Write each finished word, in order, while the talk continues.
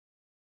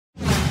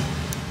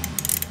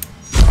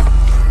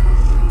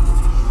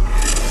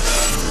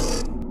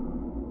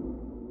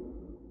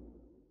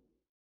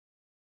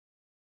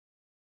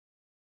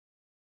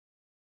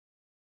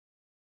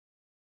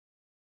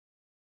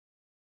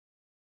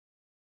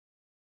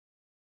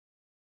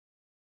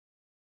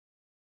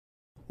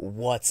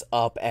What's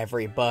up,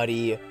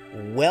 everybody?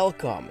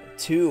 Welcome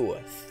to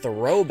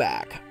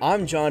Throwback.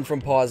 I'm John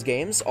from Pozz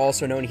Games,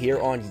 also known here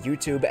on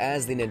YouTube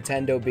as the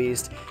Nintendo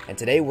Beast, and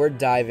today we're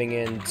diving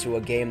into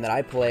a game that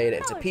I played.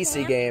 It's a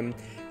PC game.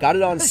 Got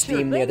it on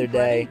Steam the other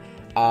day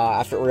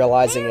after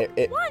realizing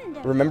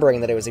remembering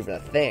that it was even a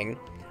thing.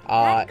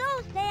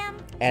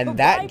 And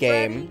that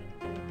game,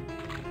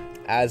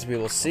 as we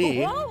will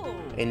see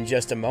in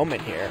just a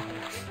moment here,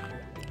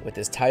 with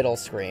this title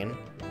screen,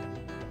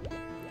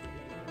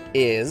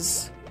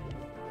 is,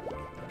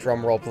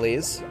 drumroll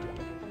please,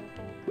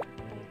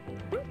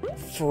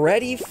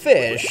 Freddi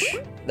Fish,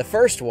 the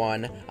first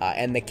one,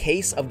 and the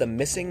Case of the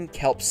Missing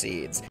Kelp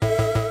Seeds.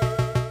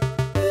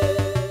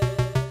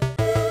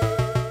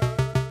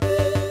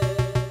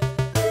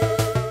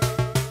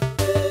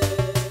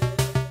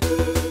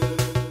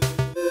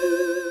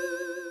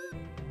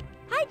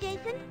 Hi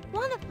Jason,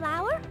 want a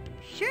flower?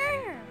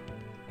 Sure.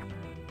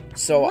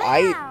 So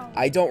wow.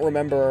 I don't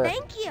remember.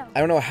 Thank you. I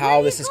don't know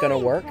how this is gonna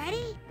work.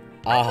 Freddi?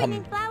 I'm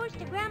sending flowers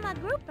to Grandma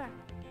Grouper.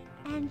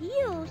 And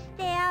you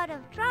stay out of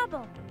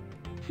trouble.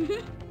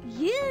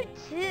 You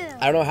too.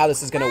 I don't know how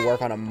this is gonna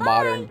work on a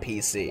modern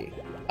PC.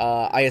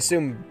 I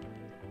assume,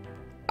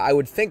 I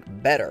would think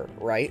better,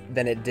 right,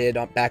 than it did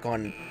back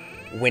on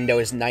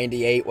Windows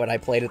 98 when I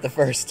played it the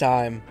first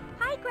time.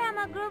 Hi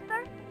Grandma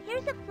Grouper,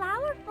 here's a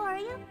flower for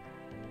you.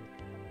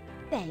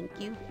 Thank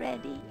you,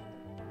 Freddi.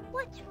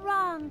 What's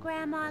wrong,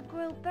 Grandma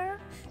Grouper?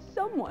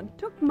 Someone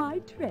took my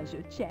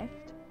treasure chest.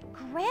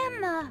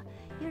 Grandma,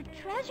 your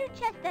treasure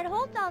chest that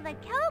holds all the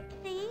kelp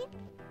seeds?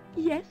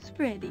 Yes,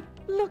 Freddi.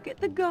 Look at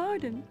the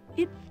garden.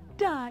 It's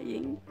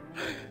dying.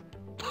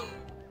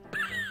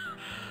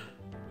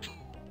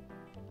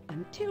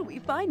 Until we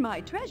find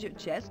my treasure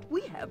chest,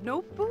 we have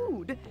no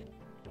food.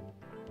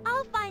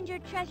 I'll find your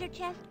treasure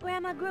chest,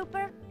 Grandma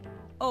Grouper.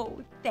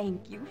 Oh,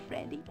 thank you,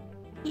 Freddi.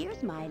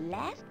 Here's my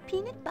last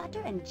peanut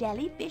butter and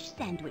jellyfish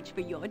sandwich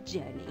for your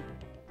journey.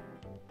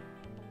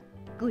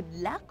 Good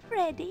luck,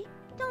 Freddi.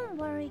 Don't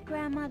worry,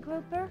 Grandma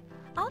Grouper.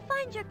 I'll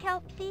find your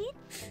kelp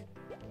seeds.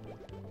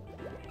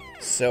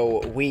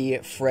 So we,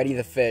 Freddi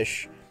the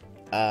Fish,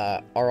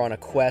 are on a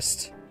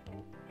quest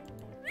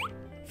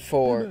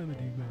for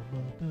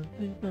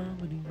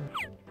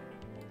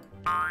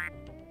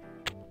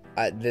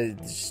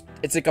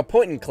it's like a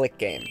point-and-click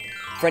game.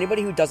 For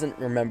anybody who doesn't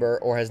remember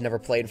or has never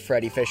played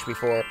Freddi Fish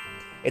before,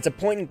 it's a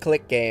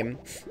point-and-click game.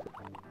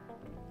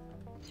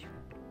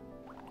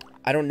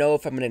 I don't know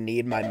if I'm gonna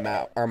need my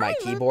mouse or my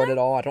keyboard at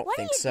all. I don't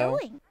think so.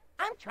 What are you doing?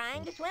 I'm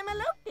trying to swim a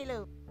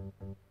loop-de-loop.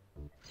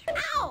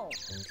 Ow!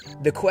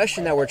 The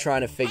question that we're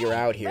trying to figure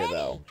out here,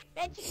 though,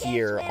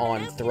 here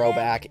on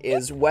Throwback,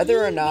 is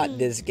whether or not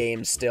this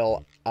game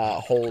still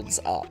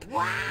holds up.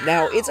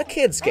 Now, it's a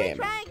kid's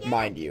game,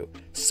 mind you,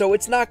 so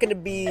it's not going to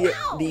be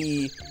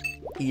the,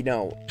 you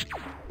know,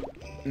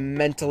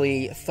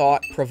 mentally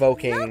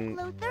thought-provoking,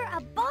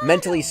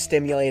 mentally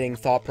stimulating,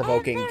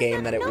 thought-provoking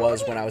game that it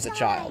was when I was a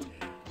child.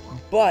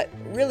 But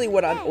really,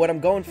 what I'm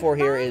going for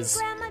here is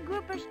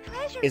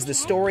the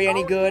story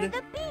any good?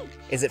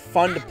 Is it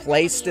fun to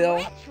play still?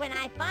 When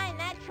I find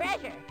that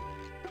treasure.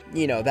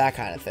 You know, that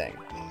kind of thing.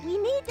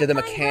 Do the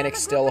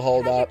mechanics still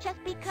hold up? Just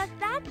because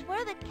that's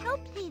where the kelp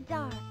seeds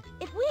are.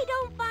 If we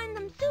don't find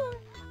them soon,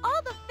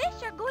 all the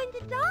fish are going to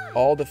die.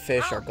 All the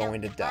fish are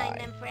going to die.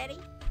 Find them, Freddi.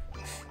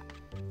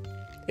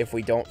 If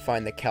we don't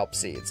find the kelp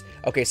seeds.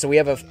 Okay, so we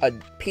have a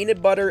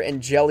peanut butter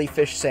and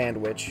jellyfish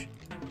sandwich.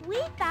 We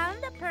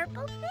found a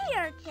purple sea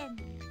urchin.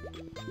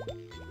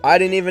 I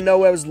didn't even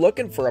know I was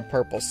looking for a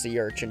purple sea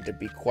urchin, to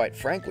be quite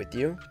frank with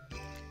you.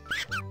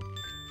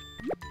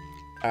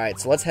 Alright,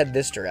 so let's head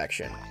this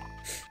direction.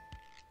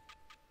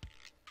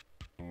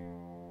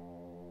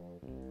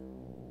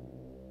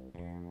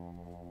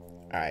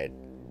 Alright,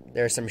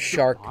 there's some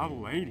shark.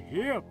 Bottle ain't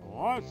here,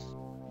 boss.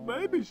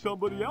 Maybe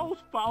somebody else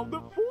found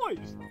it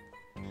first.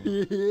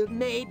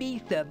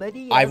 Maybe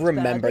somebody else. I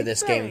remember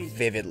this game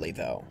vividly,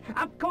 though.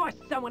 Of course,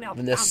 someone else.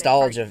 The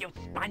nostalgia, found it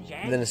first, you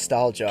sponge. the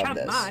nostalgia of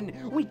this. Come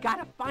on, we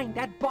gotta find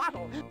that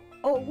bottle.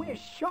 Oh, we're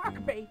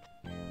shark bait.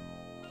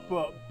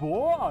 But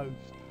boss,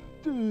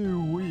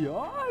 we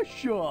are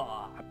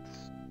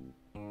sharks.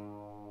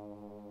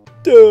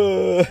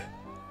 Duh.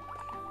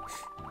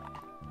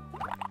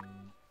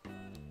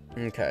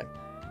 Okay.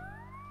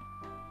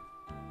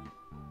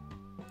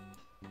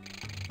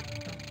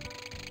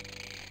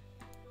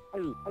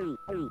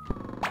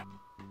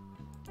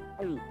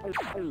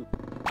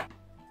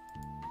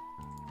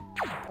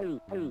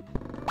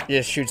 He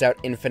just shoots out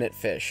infinite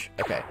fish.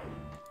 Okay.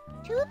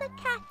 To the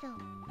castle.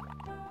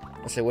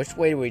 Let's see, which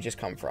way do we just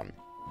come from?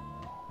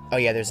 Oh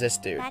yeah, there's this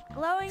dude. That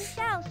glowing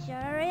shell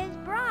sure is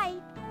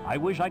bright. I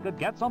wish I could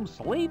get some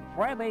sleep,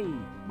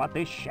 Freddi. But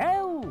this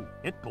shell,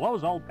 it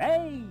glows all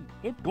day.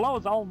 It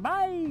glows all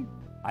night.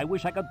 I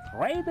wish I could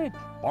trade it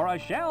for a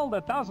shell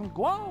that doesn't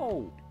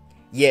glow.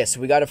 Yes,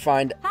 we gotta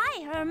find...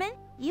 Hi, Herman.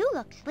 You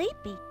look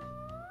sleepy.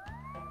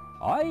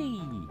 Aye,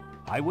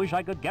 I wish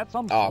I could get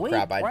some Oh, sleep,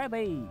 crap,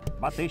 Freddy.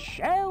 But this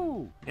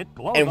shell, it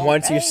glows And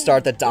once you okay.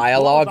 start the It glows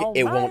dialogue, all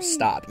it won't night.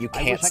 stop. You I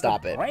can't wish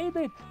stop I it. could trade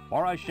it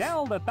for a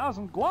shell that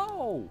doesn't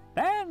glow.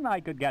 Then I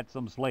could get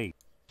some sleep.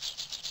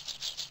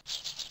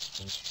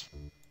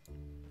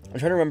 I'm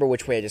trying to remember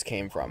which way I just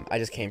came from. I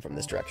just came from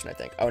this direction, I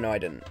think. Oh, no, I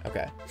didn't.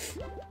 Okay.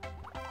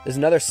 There's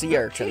another sea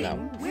urchin,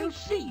 though. We'll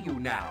see you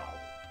now.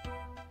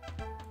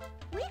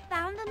 We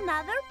found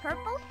another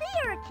purple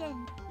sea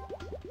urchin.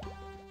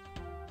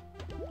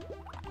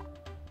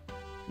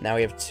 Now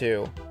we have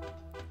 2.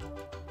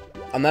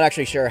 I'm not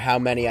actually sure how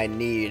many I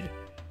need.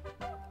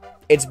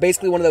 It's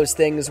basically one of those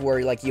things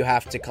where, like, you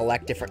have to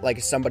collect different... Like,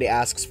 somebody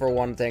asks for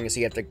one thing, so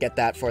you have to get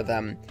that for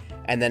them.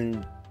 And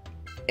then,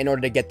 in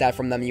order to get that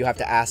from them, you have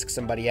to ask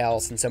somebody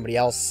else. And somebody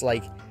else,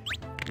 like,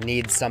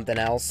 needs something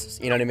else.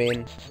 You know what I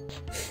mean?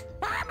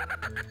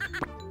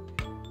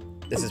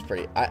 This is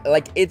pretty...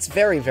 like, it's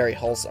very, very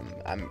wholesome.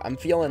 I'm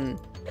feeling...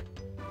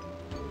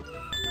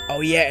 Oh,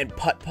 yeah, and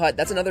Putt Putt.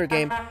 That's another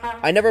game.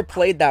 I never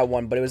played that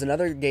one, but it was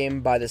another game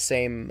by the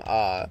same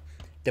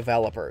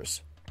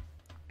developers.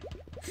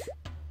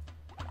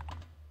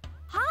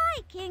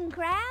 Hi, King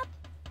Crab.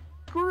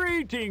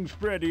 Greetings,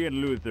 Freddy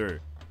and Luther.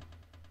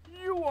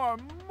 You are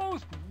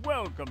most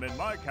welcome in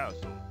my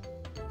castle.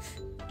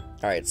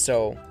 Alright,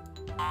 so...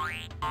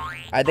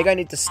 I think I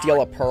need to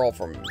steal a pearl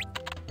from...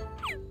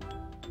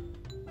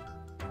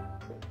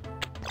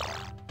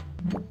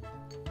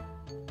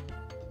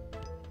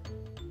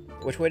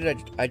 Which way did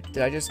I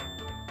just...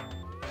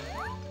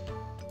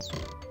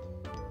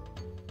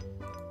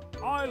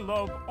 I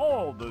love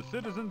all the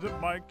citizens of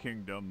my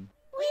kingdom.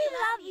 We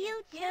love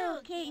you too,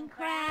 King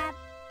Crab.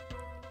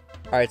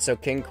 Alright, so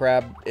King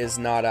Crab is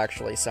not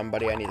actually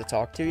somebody I need to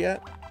talk to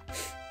yet.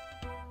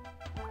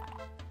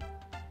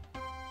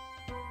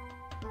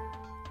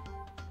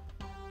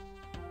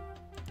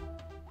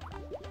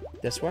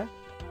 This way?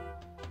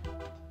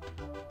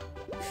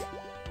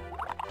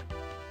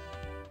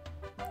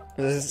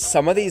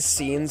 Some of these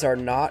scenes are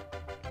not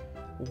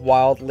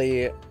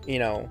wildly, you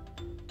know,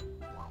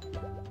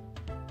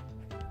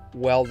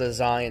 well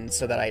designed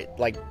so that I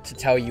like to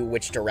tell you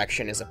which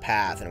direction is a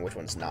path and which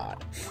one's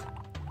not.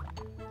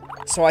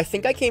 So I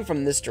think I came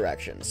from this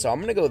direction, so I'm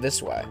gonna go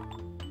this way.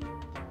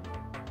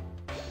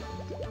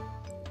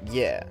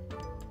 Yeah.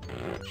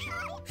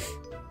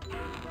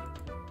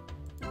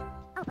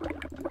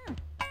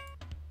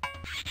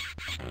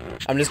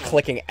 I'm just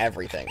clicking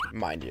everything,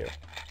 mind you.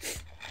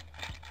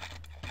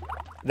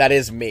 That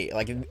is me.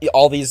 Like,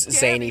 all these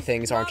zany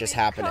things aren't just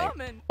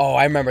happening. Oh,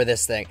 I remember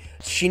this thing.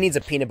 She needs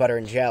a peanut butter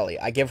and jelly.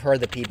 I give her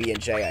the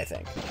PB&J, I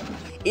think.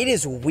 It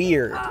is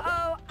weird.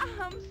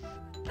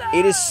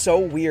 It is so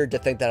weird to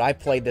think that I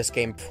played this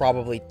game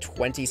probably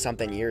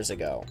 20-something years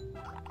ago.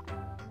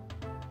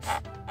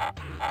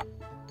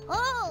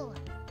 Oh!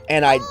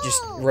 And I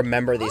just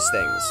remember these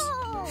things.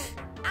 Oh,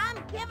 I'm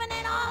giving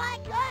it all I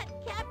got,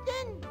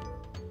 Captain.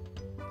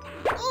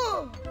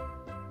 Oh.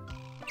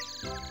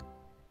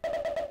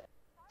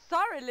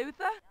 Sorry,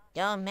 Luther.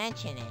 Don't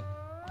mention it.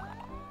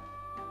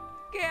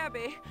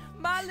 Gabby,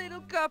 my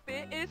little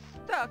guppy is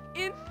stuck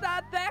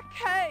inside that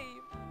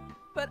cave,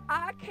 but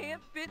I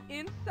can't fit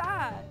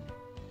inside.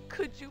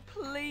 Could you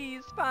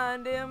please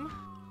find him?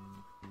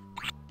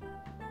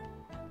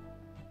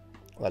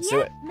 Let's do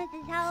it. Yes,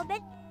 Mrs.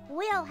 Halibut.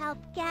 We'll help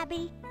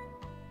Gabby.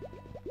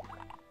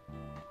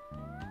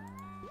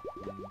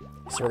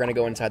 So we're gonna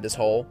go inside this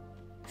hole.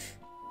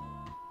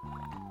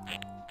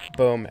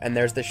 Boom, and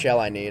there's the shell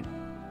I need.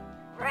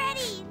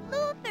 Freddy,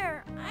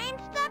 Luther, I'm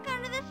stuck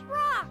under this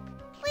rock.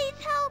 Please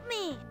help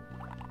me.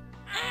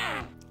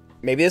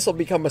 Maybe this will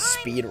become a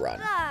speed run.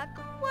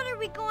 Stuck. What are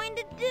we going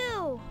to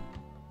do?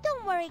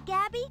 Don't worry,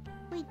 Gabby.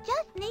 We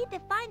just need to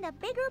find a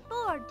bigger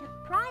board to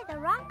pry the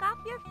rock off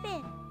your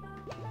fin.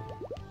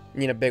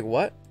 Need a big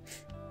what?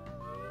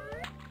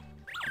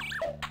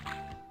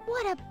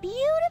 What a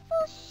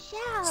beautiful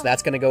shell. So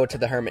that's gonna go to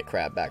the hermit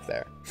crab back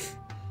there.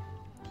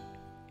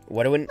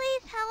 What do we?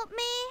 Please help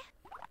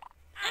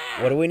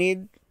me. What do we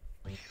need?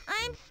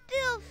 I'm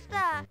still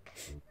stuck.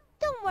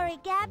 Don't worry,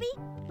 Gabby.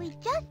 We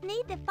just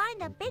need to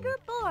find a bigger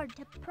board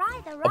to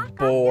pry the A rock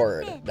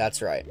board. off your fin.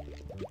 That's right.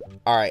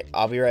 All right,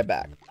 I'll be right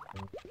back.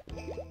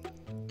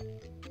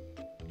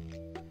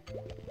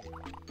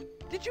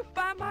 Did you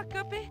find my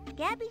guppy?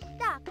 Gabby's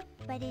stuck,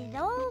 but is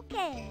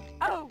okay.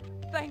 Oh,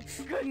 thank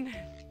goodness.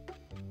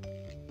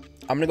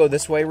 I'm gonna go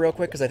this way real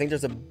quick because I think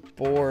there's a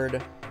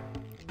board.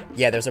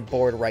 Yeah, there's a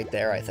board right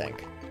there, I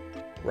think.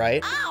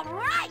 Right? All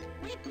right,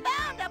 we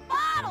found a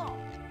bottle.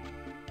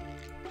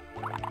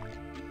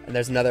 And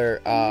there's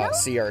another Note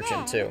sea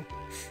urchin there. too.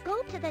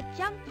 Go to the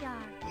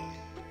junkyard.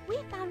 We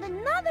found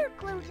another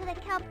clue to the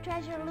kelp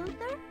treasure,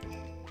 Luther.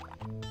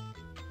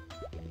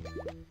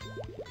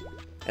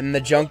 And in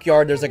the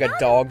junkyard, there's like a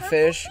Another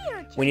dogfish. purple sea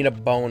urchin. We need a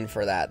bone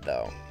for that,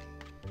 though.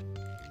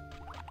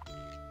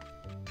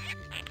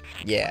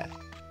 Yeah.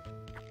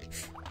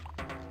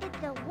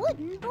 It's a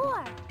wooden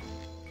board.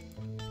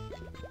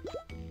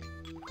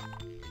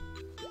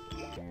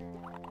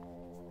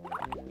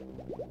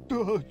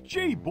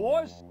 Gee,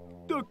 boss,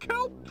 The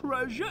kelp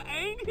treasure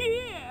ain't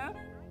here.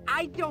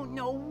 I don't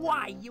know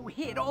why you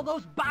hid all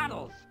those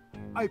bottles.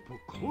 I put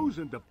clues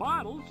in the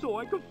bottles so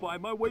I could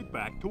find my way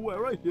back to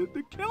where I hid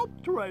the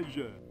kelp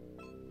treasure.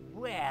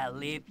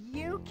 Well, if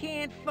you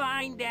can't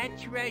find that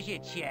treasure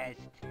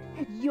chest,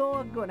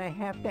 you're gonna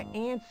have to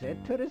answer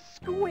to the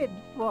Squid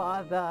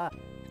Father.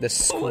 The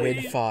Squid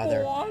Please,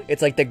 Father. boss.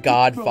 It's like the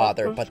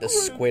Godfather, but the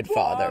Squid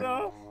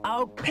Father.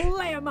 I'll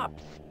clam up,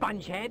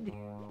 spongehead.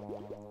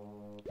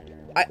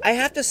 I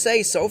have to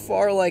say, so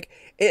far, like,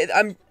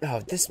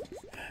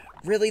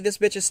 really, this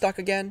bitch is stuck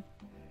again?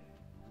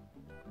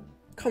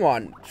 Come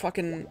on,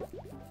 fucking...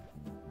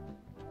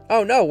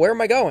 Oh, no, where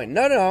am I going?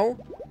 No, no.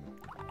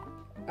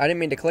 I didn't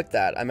mean to click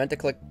that. I meant to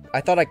click...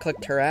 I thought I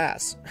clicked her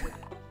ass.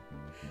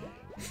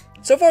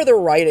 So far, the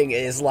writing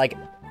is, like,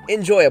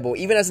 enjoyable.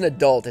 Even as an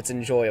adult, it's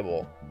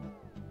enjoyable.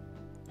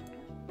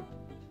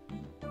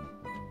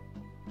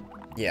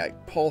 Yeah,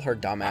 pull her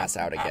dumb ass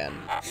out again.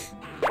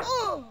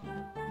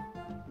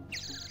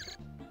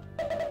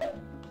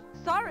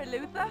 Sorry,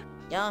 Luther.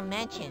 Don't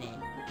mention it.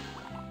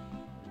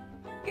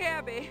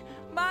 Gabby,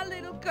 my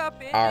little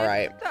guppy All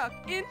right. is stuck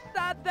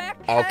inside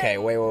that cave. Okay,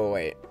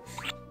 wait.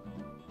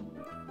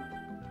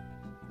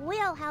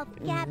 We'll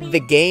help Gabby. The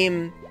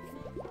game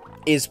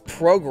is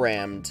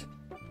programmed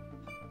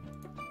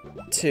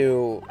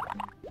to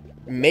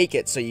make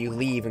it so you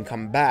leave and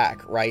come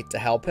back, right, to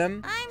help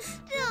him? I'm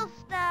still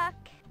stuck.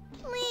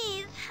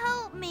 Please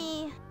help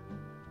me.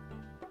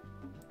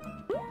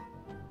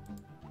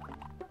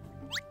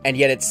 And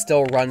yet it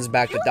still runs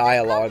back the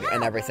dialogue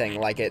and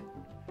everything like it...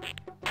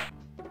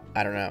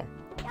 I don't know.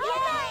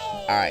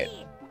 Yay! Alright.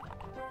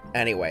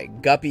 Anyway,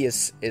 Guppy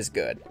is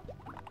good.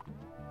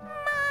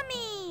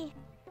 Mommy!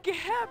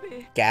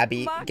 Gabby.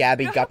 Gabby My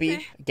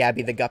Guppy?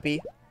 Gabby the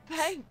Guppy?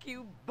 Thank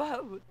you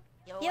both.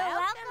 You're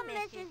welcome,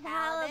 Mrs.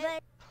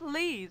 Halibut.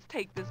 Please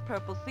take this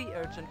purple sea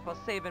urchin for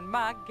saving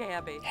my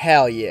Gabby.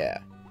 Hell yeah.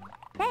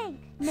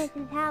 Thanks,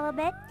 Mrs.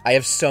 Halibut. I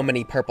have so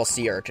many purple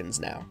sea urchins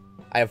now.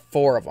 I have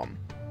 4 of them.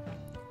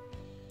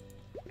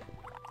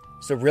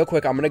 So real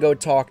quick, I'm gonna go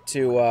talk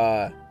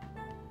to,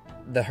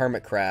 the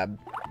hermit crab.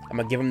 I'm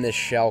gonna give him this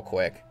shell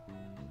quick.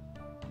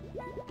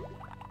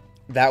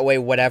 That way,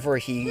 whatever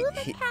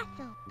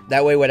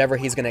that way, whatever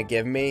he's gonna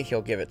give me,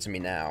 he'll give it to me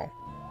now.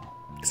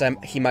 Because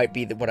he might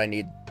be what I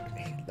need,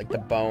 like the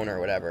bone or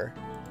whatever.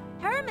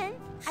 Herman,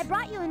 I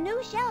brought you a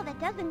new shell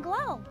that doesn't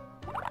glow.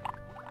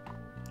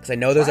 Because I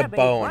know there's a Freddi,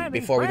 bone Freddi,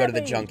 before we go to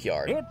the Freddi.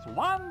 junkyard. It's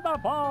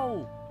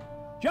wonderful.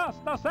 Just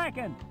a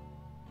second.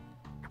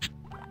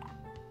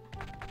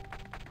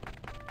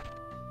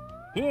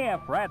 Here,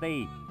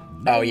 Freddi.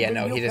 Oh yeah, Maybe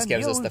no, you he just can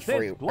gives us the use this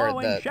fruit, or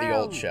glowing the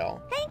old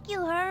shell. Thank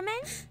you, Herman.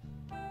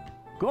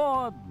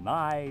 Good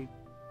night.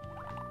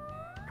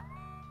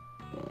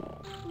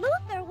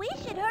 Luther, we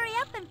should hurry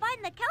up and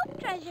find the kelp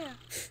treasure.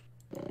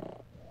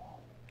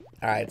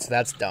 Alright, so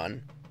that's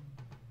done.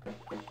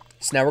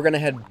 So now we're gonna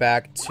head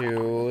back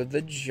to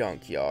the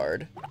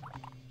junkyard.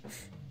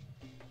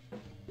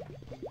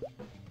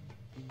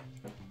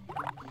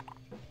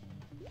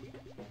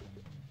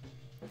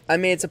 I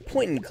mean, it's a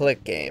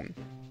point-and-click game.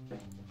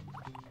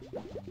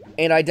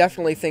 And I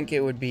definitely think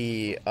it would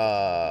be,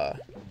 a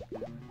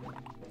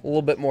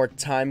little bit more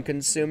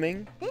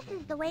time-consuming. This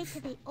is the way to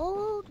the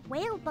old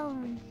whale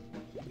bones.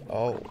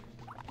 Oh,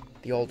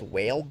 the old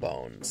whale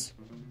bones.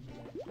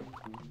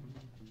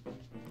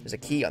 There's a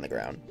key on the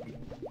ground.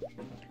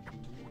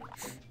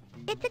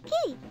 It's a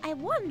key. I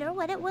wonder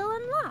what it will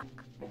unlock.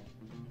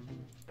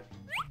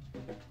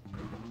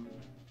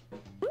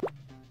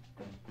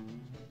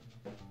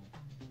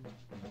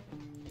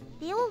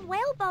 The old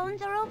whale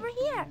bones are over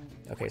here.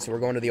 Okay, so we're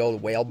going to the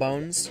old whale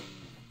bones.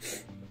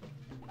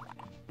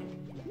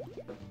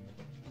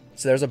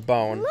 So there's a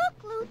bone.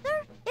 Look,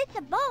 Luther, it's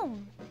a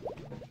bone.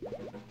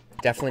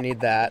 Definitely need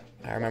that.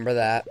 I remember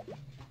that.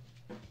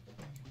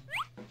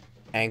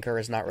 Anchor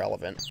is not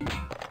relevant.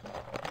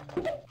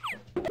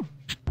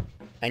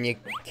 And you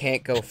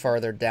can't go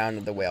further down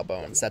to the whale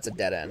bones. That's a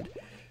dead end.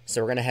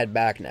 So we're gonna head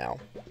back now.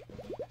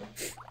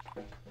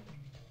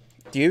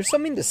 Do you have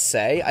something to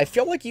say? I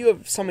feel like you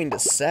have something to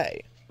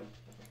say.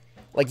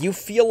 Like, you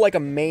feel like a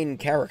main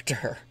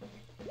character.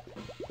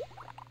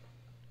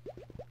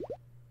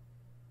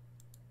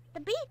 The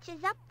beach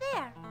is up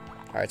there.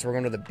 Alright, so we're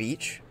going to the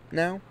beach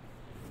now.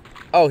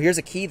 Oh, here's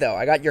a key, though.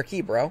 I got your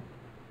key, bro.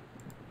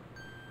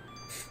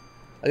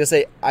 I was gonna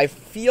say, I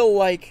feel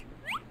like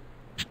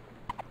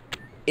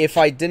if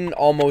I didn't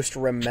almost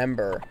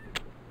remember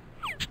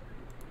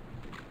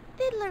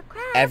Fiddler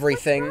Crab,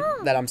 everything what's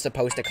wrong? that I'm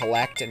supposed to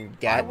collect and I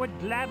get, would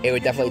gladly it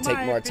would give definitely you take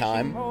my more fishing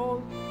time.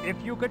 pole if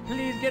you could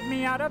please get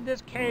me out of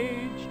this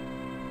cage.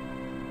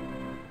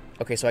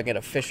 Okay, so I get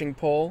a fishing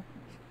pole.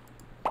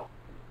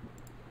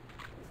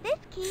 This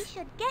key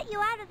should get you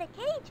out of the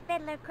cage,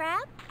 Fiddler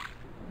Crab.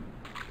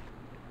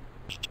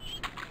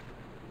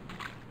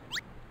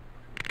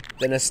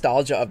 The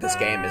nostalgia of this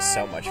game is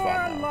so much fun,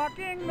 though.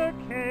 Unlocking the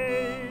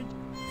cage.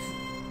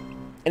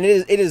 And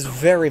it is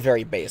very,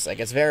 very basic.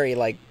 It's very,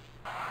 like,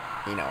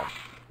 you know,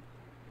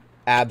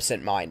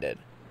 absent-minded.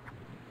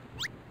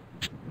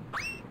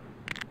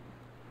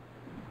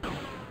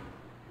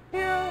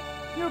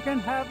 can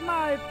have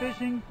my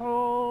fishing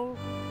pole.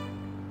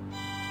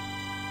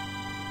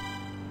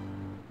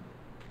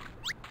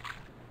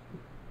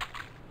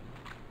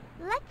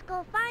 Let's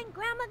go find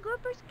Grandma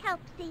Grouper's kelp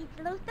seeds,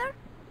 Luther.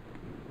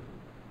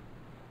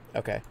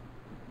 Okay.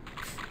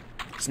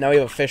 So now we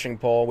have a fishing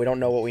pole. We don't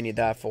know what we need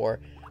that for.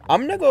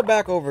 I'm gonna go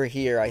back over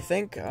here. I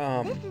think,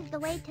 This is the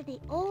way to the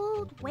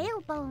old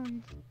whale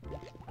bones.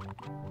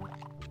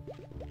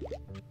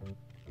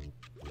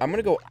 I'm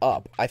gonna go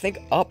up. I think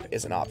up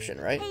is an option,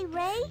 right? Hey,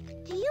 Ray,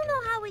 do you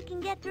know how we can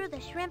get through the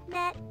shrimp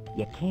net?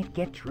 You can't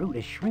get through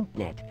the shrimp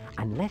net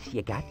unless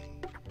you got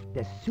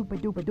the super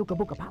duper duper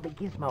booka poly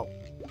gizmo.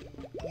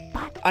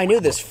 But I knew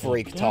this you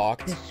freak can't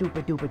talked. get the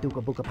super duper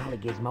duper booka poly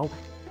gizmo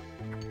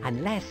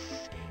unless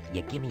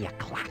you give me a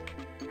clock.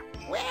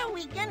 Where are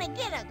we gonna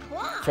get a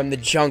clock? From the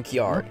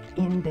junkyard. Look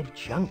in the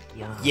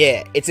junkyard.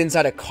 Yeah, it's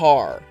inside a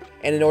car.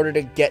 And in order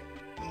to get...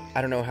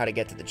 I don't know how to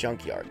get to the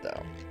junkyard,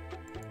 though.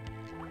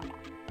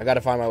 I gotta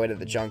find my way to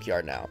the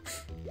junkyard now.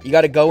 You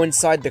gotta go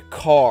inside the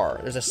car.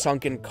 There's a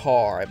sunken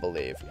car, I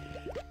believe.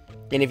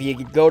 And if you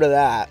go to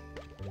that...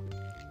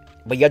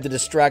 But you have to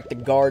distract the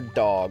guard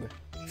dog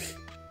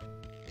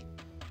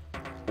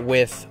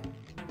with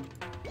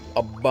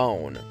a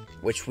bone,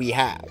 which we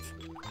have.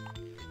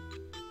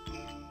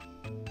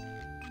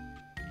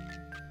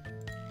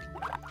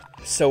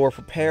 So we're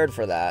prepared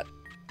for that.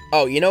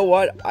 Oh, you know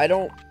what? I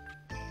don't...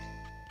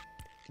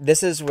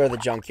 This is where the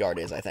junkyard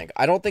is, I think.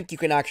 I don't think you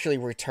can actually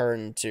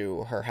return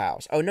to her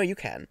house. Oh, no, you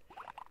can.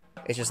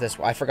 It's just this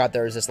way. I forgot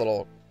there was this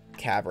little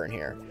cavern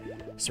here.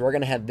 So we're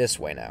gonna head this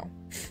way now.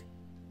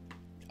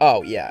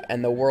 Oh, yeah,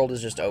 and the world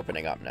is just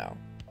opening up now.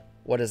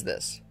 What is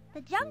this?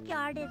 The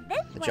junkyard is this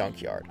way. The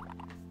junkyard.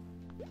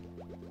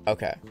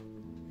 Okay.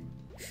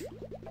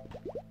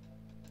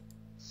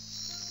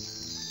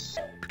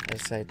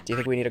 Let's say, do you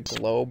think we need a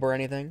globe or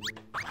anything?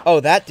 Oh,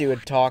 that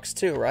dude talks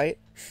too, right?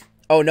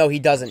 Oh, no, he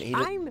doesn't. He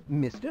just... I'm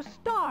Mr.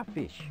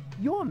 Starfish,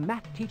 your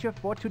math teacher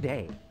for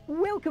today.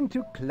 Welcome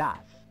to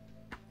class.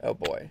 Oh,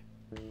 boy.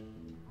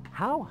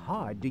 How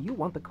hard do you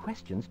want the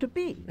questions to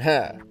be?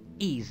 Huh.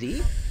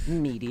 Easy,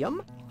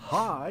 medium,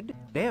 hard,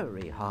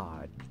 very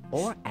hard,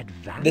 or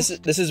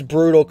advanced? This is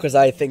brutal because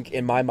I think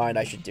in my mind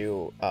I should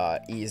do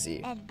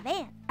easy.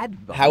 Advanced.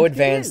 Advanced How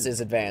advanced it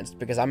is advanced?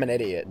 Because I'm an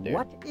idiot, dude.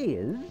 What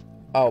is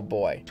Oh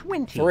boy.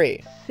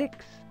 26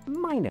 3.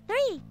 minus?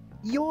 3.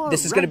 You're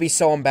This is gonna right. be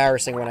so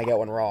embarrassing when I get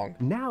one wrong.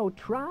 Now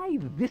try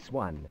this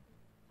one.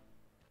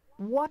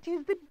 What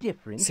is the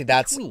difference See,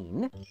 that's-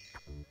 between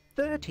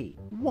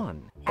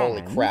 31 Holy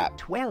and crap.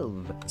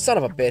 12? Son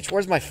of a bitch,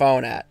 where's my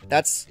phone at?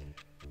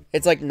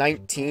 It's like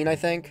 19, I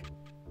think.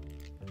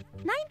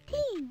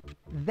 19.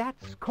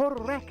 That's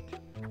correct.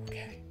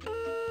 Okay.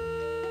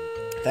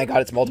 Thank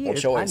God it's multiple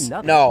Here's choice.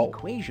 another No,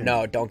 equation.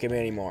 no, don't give me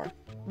any more.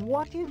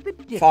 What is the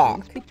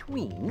difference Fuck.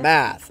 between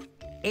Math.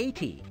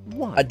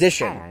 81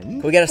 Addition. and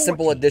Can we get a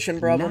simple addition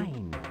problem?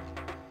 49?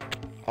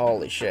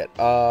 Holy shit.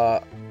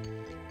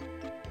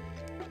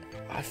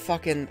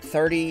 Fucking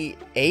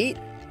 38?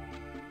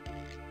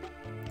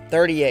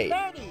 38.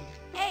 38.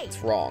 It's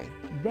wrong.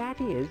 That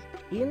is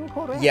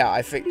incorrect. Yeah,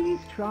 I Please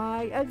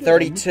try again.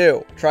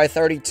 32. Try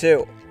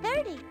 32.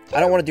 30. I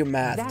don't want to do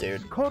math, That's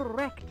dude.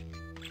 correct.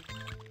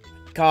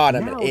 God,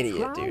 I'm Now an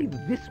idiot, try dude.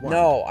 This one.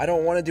 No, I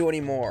don't want to do any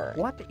more.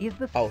 What is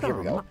the Oh, sum here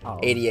we go. of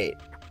 88.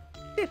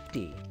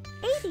 50?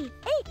 88.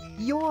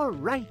 You're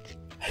right.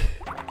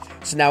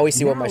 So now we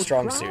see what my Now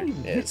strong try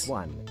suit this is.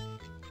 one.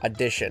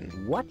 Addition.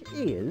 What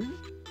is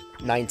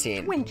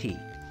 19.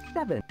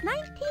 27?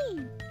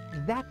 19.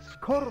 That's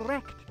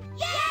correct.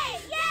 Yay!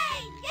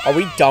 Yay! Are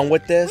we done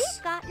with this?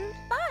 We've gotten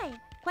 5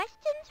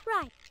 questions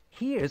right.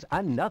 Here's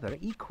another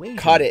equation.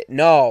 Cut it.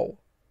 No.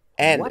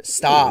 End. What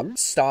Stop. is-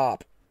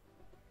 Stop.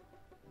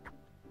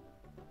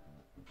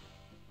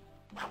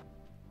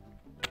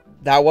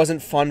 That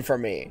wasn't fun for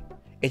me.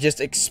 It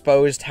just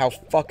exposed how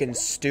fucking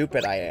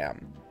stupid I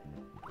am.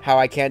 How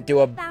I can't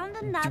do Found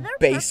another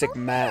basic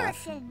purple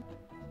math. skeleton.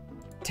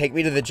 Take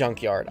me to the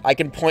junkyard. I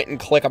can point and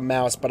click a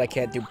mouse, but I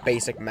can't do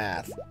basic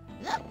math.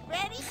 Look,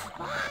 Freddy,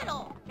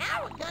 bottle.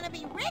 Now we're gonna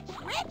be rich,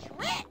 rich,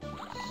 rich.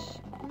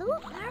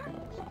 Luther,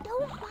 we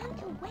don't want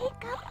to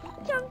wake up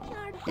the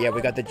junkyard. Yeah,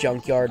 we got the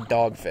junkyard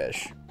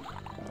dogfish.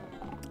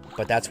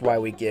 But that's why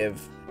we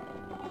give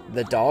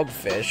the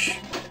dogfish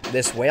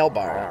this whale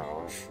bone.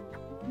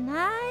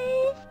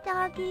 Nice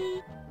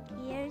doggy.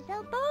 Here's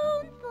a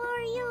bone for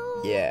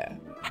you. Yeah.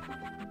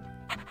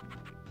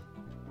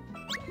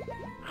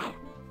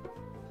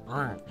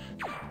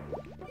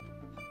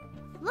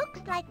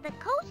 Looks like the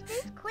coast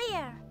is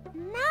clear.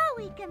 Now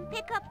we can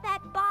pick up that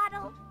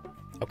bottle.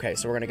 Okay,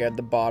 so we're gonna get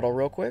the bottle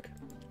real quick.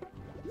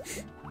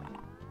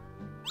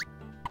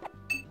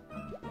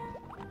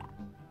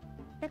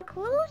 The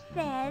clue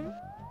says,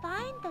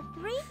 find the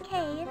 3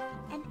 caves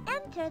and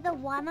enter the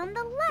one on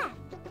the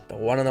left. The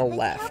one on the The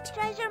left. kelp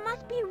treasure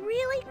must be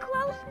really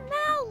close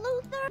now,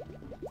 Luther.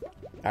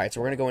 Alright,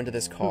 so we're gonna go into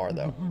this car,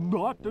 though.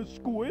 Not the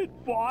squid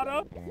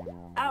father.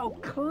 Oh,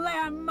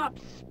 clam up,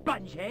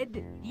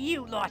 spongehead.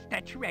 You lost the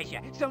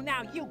treasure, so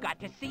now you got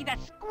to see the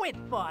squid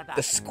father.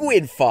 The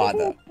squid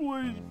father. Oh,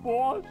 please,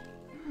 boss.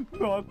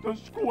 Not the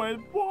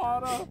squid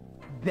father.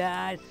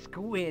 The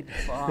squid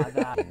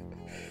father.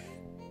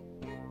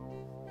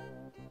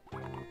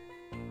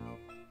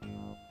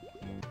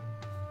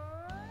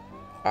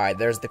 Alright,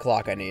 there's the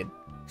clock I need.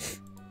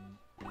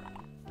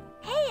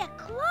 Hey, a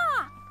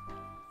clock!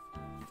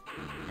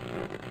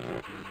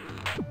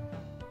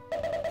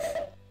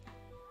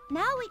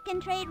 Now we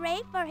can trade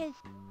Ray for his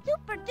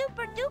super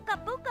duper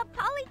duka booka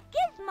poly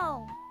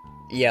gizmo.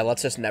 Yeah,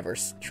 let's just never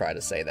try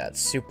to say that.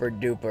 Super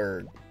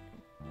duper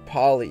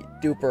poly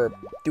duper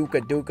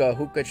duka duka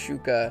hookah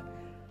shuka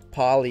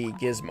poly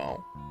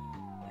gizmo.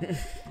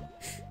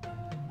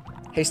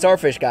 Hey,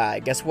 Starfish guy,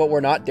 guess what we're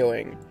not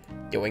doing?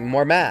 Doing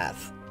more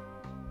math.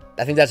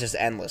 I think that's just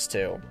endless,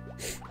 too.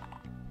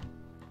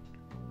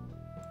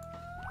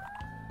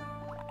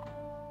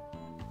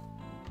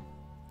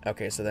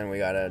 Okay, so then we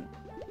gotta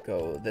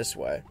go this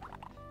way.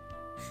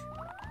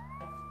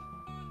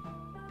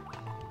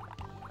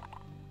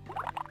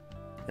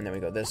 And then we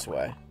go this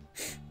way.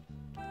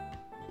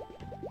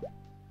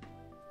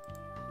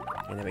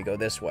 And then we go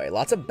this way.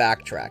 Lots of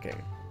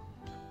backtracking.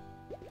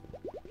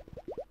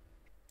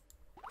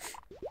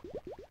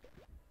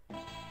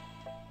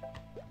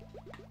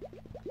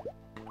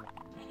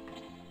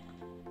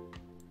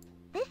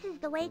 This is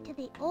the way to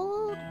the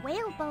old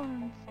whale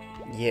bones.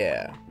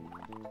 Yeah.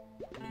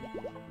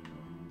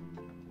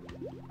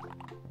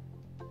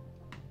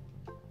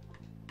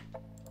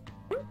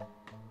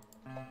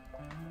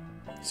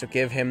 So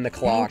give him the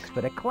clock. Thanks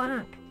for the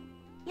clock.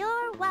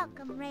 You're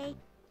welcome, Ray.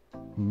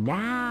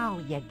 Now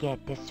you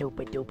get the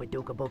super duper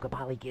duka booka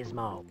poly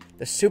gizmo.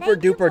 The super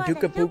Thank you duper for the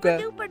duka puka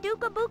Super duper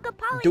duka booka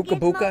poly duka gizmo.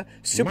 buka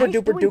super Nice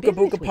duper doing duka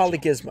business buka with poly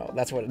you. gizmo.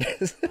 That's what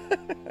it is.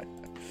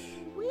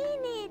 We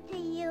need to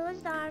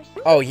use our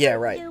super Oh, yeah,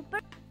 right. duper.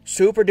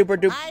 Super duper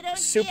duper I don't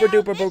super see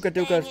how duper buka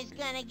this duka. thing is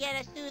gonna get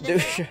us through the Dude,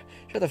 net.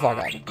 shut the fuck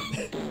up.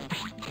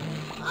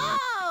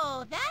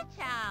 Oh, that's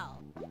how.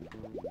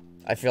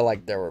 I feel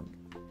like there were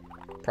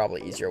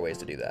probably easier ways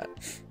to do that.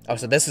 Oh,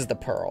 so this is the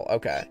pearl.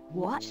 Okay.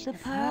 Watch the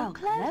pearl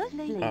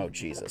closely. Oh,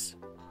 Jesus.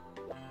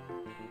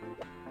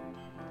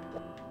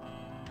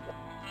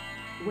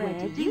 Where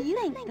do you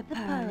think the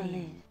pearl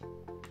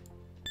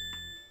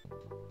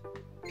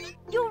is?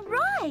 You're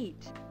right!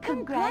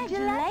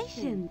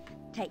 Congratulations!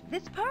 Take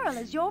this pearl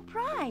as your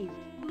prize.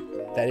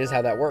 That is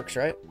how that works,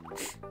 right?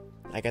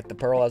 I get the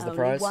pearl as the Only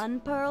prize. one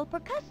pearl per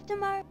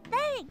customer.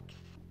 Thanks.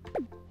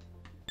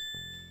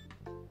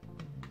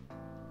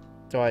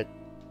 Do I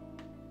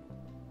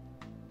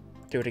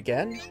do it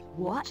again?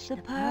 Watch the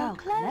pearl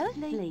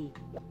closely.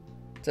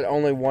 It said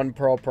only one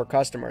pearl per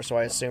customer, so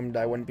I assumed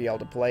I wouldn't be able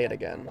to play it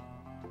again.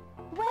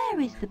 Where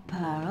is the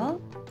pearl?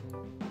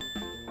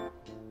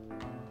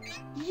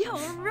 You're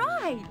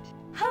right!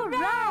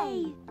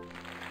 Hooray!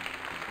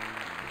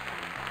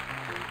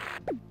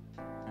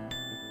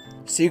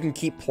 So you can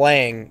keep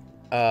playing,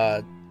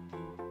 I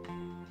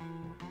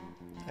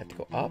have to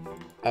go up?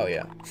 Oh,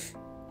 yeah.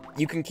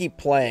 You can keep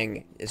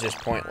playing, it's just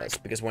pointless,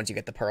 because once you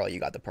get the pearl, you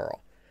got the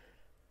pearl.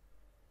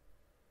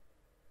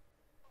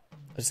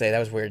 Let's say that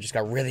was weird, just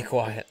got really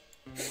quiet.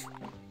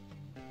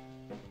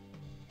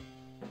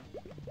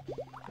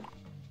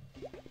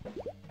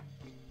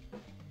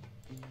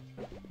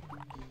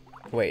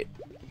 Wait,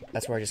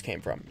 that's where I just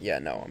came from. Yeah,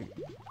 no,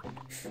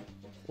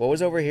 what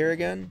was over here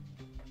again?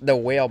 The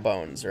whale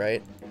bones,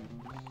 right?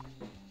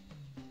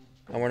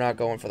 And we're not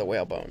going for the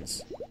whale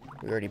bones.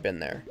 We've already been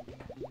there.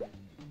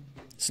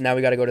 So now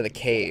we gotta go to the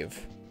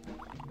cave.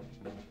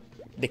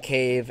 The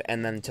cave,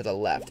 and then to the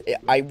left.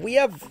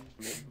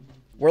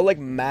 We're like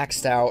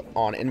maxed out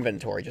on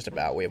inventory just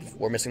about.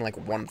 We're missing like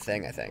one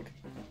thing, I think.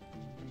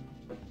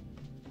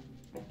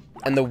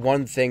 And the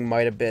one thing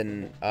might have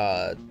been,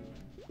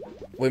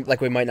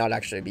 we might not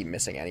actually be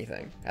missing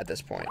anything at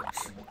this point.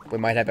 We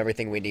might have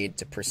everything we need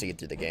to proceed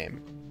through the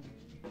game.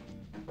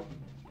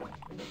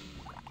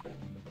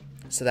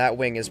 So that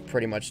wing is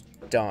pretty much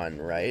done,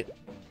 right?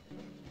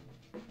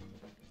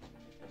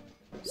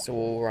 So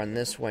we'll run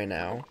this way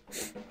now.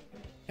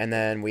 And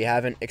then we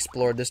haven't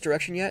explored this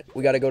direction yet.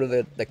 We gotta go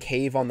to the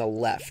cave on the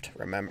left,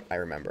 I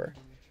remember.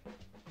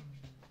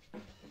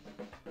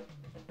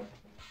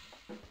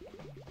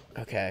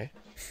 Okay.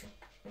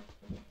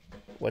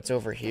 What's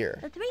over here?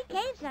 The 3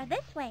 caves are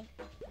this way.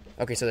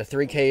 Okay, so the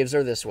 3 caves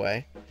are this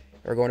way.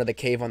 We're going to the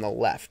cave on the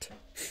left.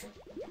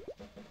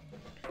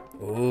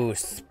 Ooh,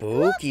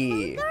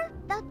 spooky. Look, Luther,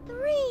 the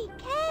 3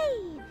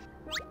 caves.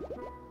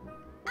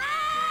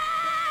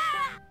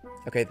 Ah!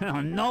 Okay,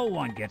 No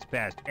one gets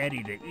past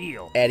Eddie the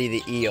Eel. Eddie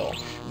the Eel.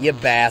 You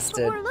But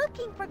bastard. we're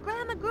looking for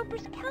Grandma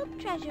Grouper's kelp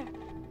treasure.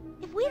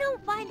 If we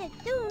don't find it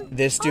soon,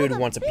 This all dude the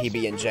wants a fishes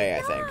PB&J, I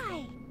will think.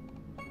 die.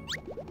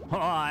 Oh,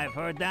 I've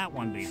heard that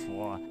one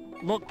before.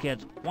 Look,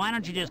 kids, why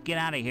don't you just get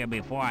out of here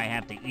before I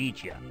have to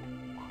eat you?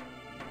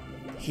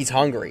 He's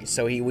hungry,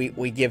 so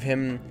we give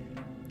him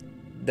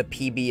the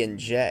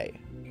PB&J.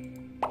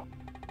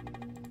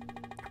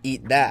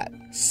 Eat that.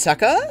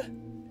 Sucker?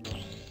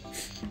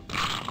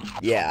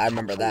 Yeah, I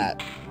remember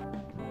that.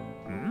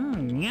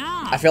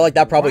 Yeah. I feel like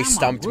that probably Grandma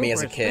stumped me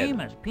as a Gruber's kid.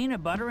 famous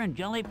peanut butter and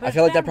jellyfish I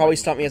feel like that probably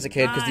sandwich. stumped me as a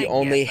kid because the I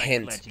only guess I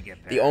could let you get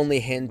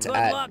hint Good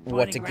at luck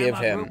what to finding give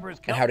Grandma him Gruber's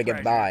and how to kelp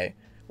get treasure. by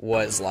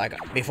was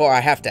like, before I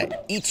have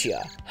to eat ya.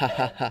 Ha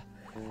ha ha.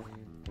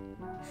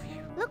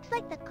 Looks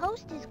like the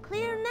coast is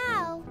clear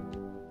now.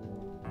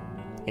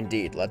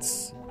 Indeed,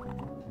 let's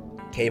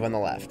cave on the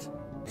left.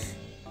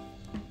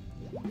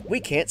 We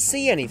can't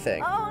see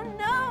anything. Oh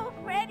no,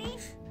 Freddy!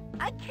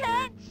 I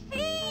can't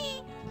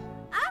see!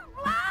 I'm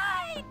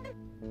blind!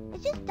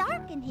 It's just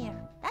dark in here,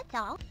 that's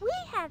all. We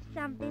have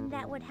something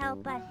that would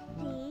help us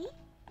see.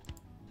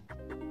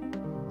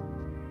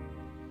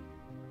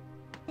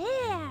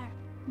 There!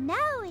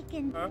 Now we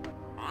can...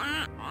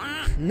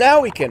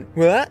 Now we can.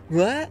 What?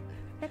 What?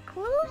 The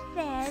clue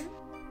says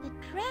the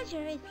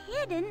treasure is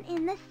hidden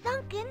in the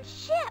sunken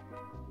ship.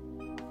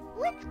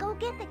 Let's go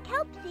get the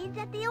kelp seeds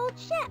at the old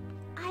ship.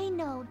 I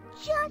know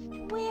just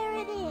where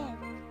it is.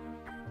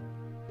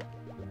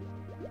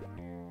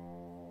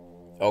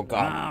 Oh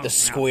god, the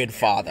squid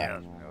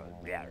father.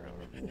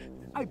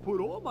 I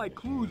put all my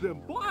clues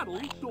in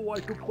bottles so I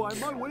could find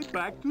my way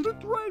back to the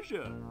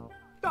treasure.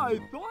 I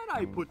thought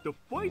I put the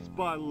first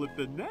bottle at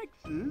the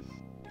Nexus.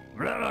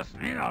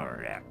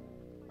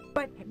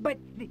 But,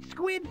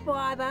 Squid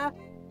Father,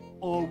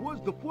 Or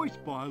was the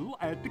first bottle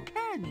at the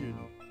canyon?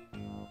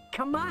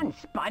 come on,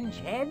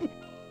 Spongehead.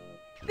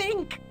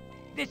 Think!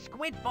 The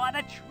Squid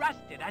Father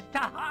trusted us to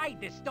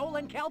hide the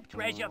stolen kelp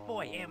treasure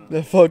for him.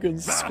 The fucking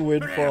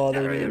squid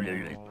father,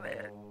 dude.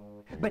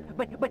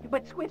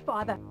 But, Squid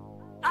Father.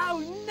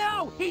 Oh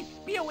no! He's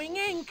spewing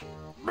ink!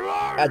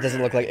 That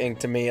doesn't look like ink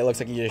to me. It looks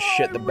like he just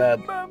shit the bed.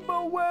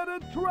 Remember where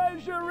the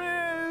treasure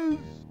is.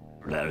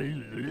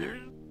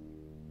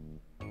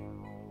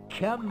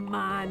 Come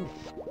on,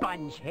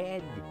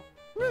 Spongehead.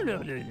 Look,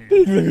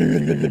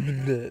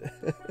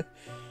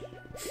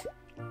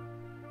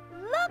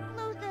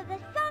 Luther, the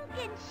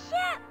sunken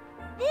ship!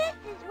 This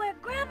is where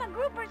Grandma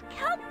Grouper's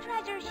kelp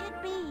treasure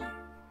should be.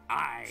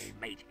 Aye,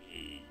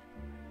 matey.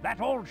 That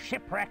old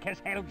shipwreck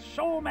has held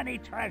so many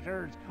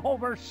treasures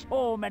over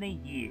so many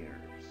years.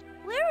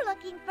 We're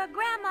looking for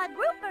Grandma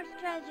Grouper's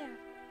treasure.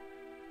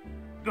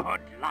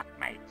 Good luck,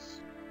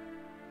 mates.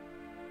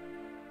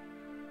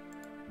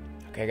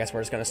 Okay, I guess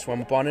we're just gonna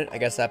swim up on it. I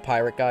guess that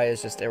pirate guy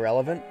is just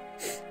irrelevant.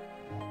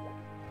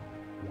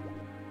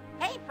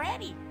 Hey,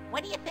 Freddy,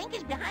 what do you think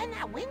is behind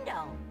that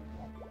window?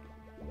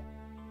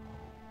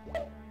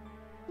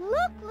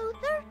 Look,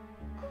 Luther!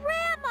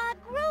 Grandma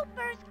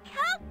Grouper's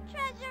kelp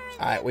treasure is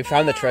Alright, in we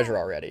found the there. treasure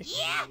already.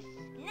 Yes!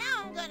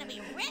 Now I'm gonna be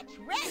rich,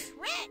 rich,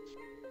 rich!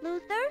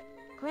 Luther,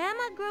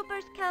 Grandma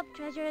Grouper's kelp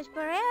treasure is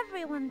for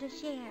everyone to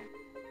share.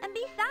 And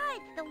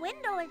besides, the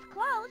window is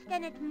closed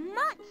and it's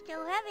much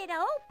too heavy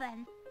to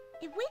open.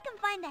 If we can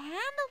find a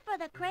handle for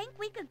the crank,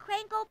 we could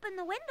crank open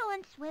the window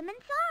and swim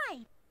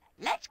inside.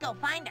 Let's go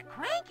find a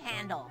crank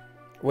handle.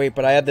 Wait,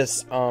 but I have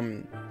this,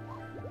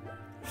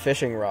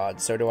 fishing rod,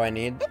 so do I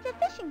need... It's a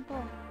fishing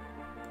pole.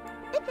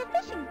 It's a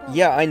fishing pole.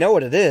 Yeah, I know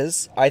what it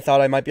is. I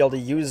thought I might be able to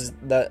use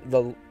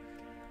the...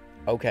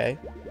 Okay.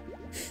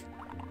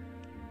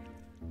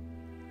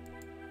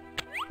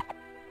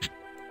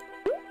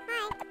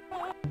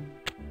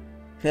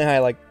 I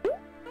like...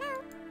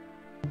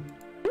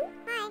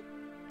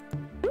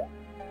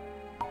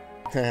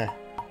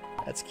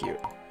 That's cute.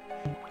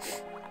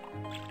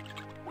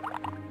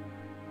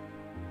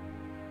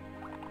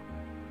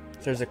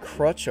 There's a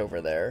crutch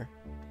over there.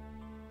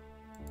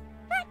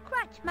 That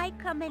crutch might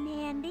come in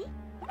handy.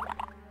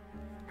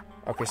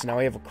 Okay, so now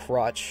we have a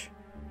crutch.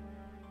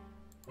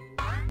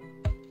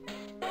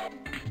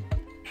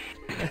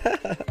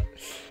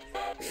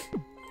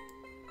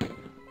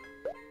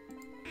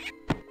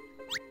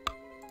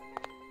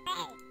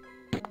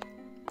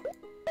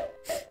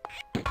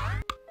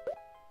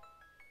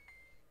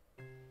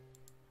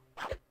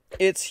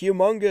 It's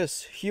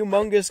Humongous!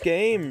 Humongous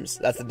Games!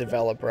 That's the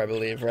developer, I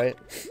believe, right?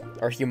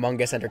 Or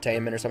Humongous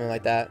Entertainment or something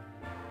like that.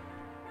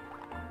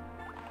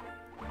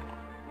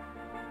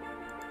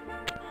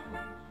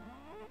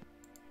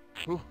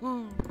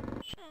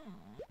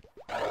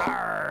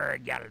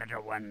 Arrgh, you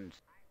little ones.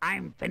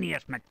 I'm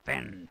Phineas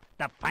McFinn,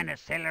 the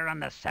finest sailor on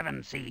the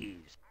seven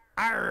seas.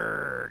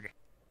 Arrgh!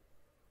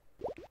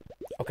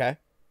 Okay.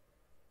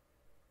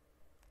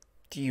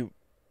 Do you...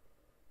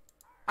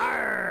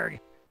 Arrgh!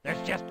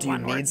 There's just Do you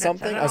one word need that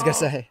something? says it I was gonna all.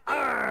 say.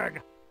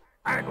 Arrgh!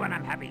 Arrgh when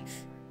I'm happy.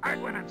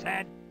 Arrgh when I'm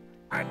sad.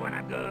 Arrgh when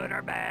I'm good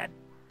or bad.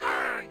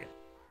 Arrgh!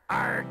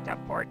 Arrgh to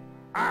port.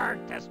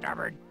 Arrgh to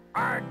starboard.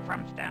 Arrgh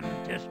from stem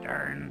to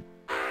stern.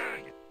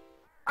 Arrgh!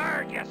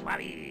 Arrgh, you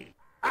swabby!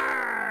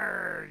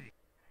 Arrgh!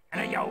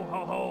 And a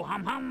yo-ho-ho,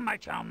 hum-hum, my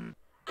chum.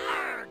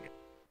 Arrgh!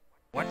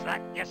 What's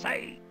that you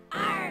say?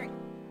 Arrgh!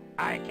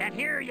 I can't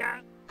hear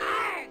ya.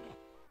 Arrgh!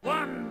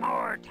 One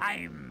more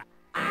time.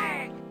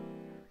 Arrgh!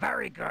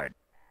 Very good.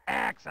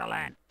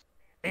 Excellent.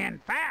 In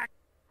fact,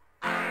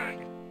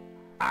 arrgh!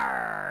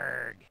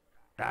 Arrgh!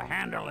 The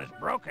handle is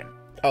broken.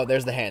 Oh,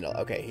 there's the handle.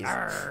 Okay, he's...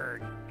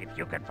 Arrgh. If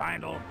you could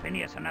find old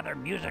Phineas another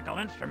musical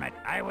instrument,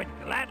 I would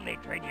gladly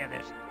trade you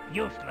this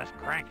useless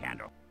crank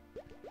handle.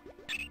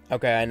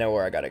 Okay, I know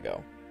where I gotta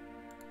go.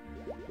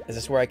 Is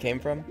this where I came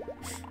from?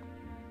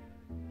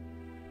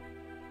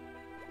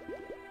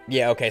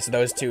 Yeah, okay, so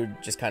those two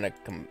just kind of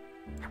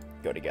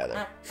go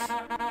together.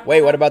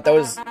 Wait, what about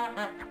those?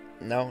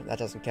 No, that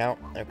doesn't count?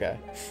 Okay.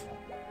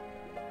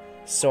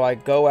 So I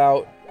go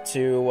out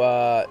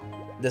to,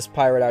 this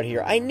pirate out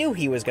here. I knew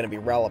he was gonna be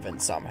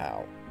relevant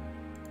somehow.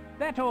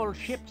 That old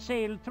ship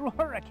sailed through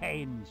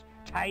hurricanes,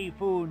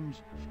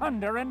 typhoons,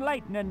 thunder, and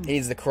lightning. He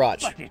needs the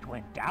crutch. But it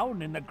went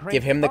down in the great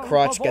Give him the Gulf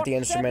crutch, of get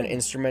the '07.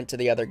 instrument to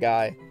the other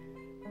guy.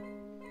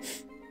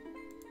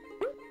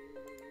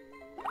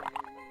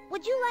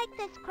 Would you like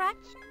this crutch?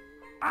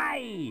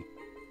 Aye!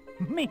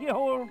 Me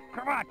old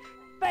crutch.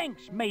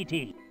 Thanks,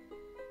 matey.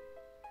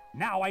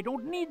 Now I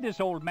don't need this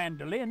old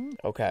mandolin.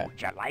 Okay.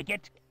 Would you like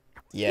it?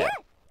 Yeah. Yes,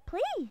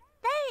 please.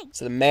 Thanks.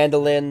 So the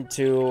mandolin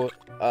to,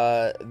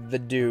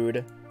 the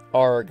dude.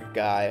 Arg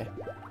guy.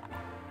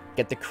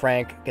 Get the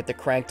crank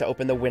to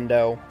open the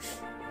window.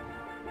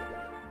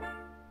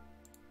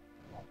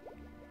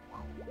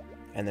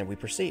 And then we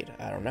proceed.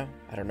 I don't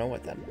know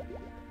what then.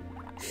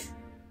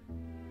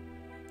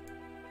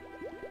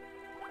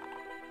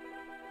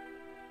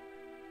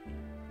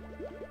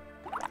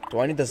 Do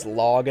I need this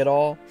log at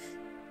all?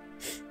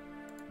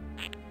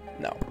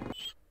 No.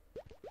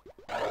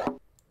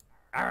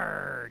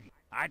 Arrgh.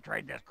 I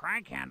trade this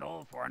crank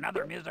handle for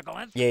another musical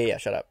instrument. Yeah,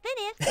 shut up.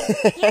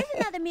 Phineas, here's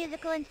another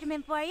musical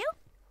instrument for you.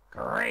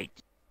 Great.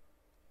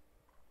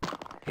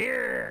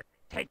 Here,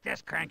 take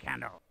this crank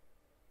handle.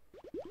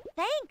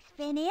 Thanks,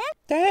 Phineas.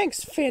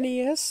 Thanks,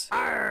 Phineas.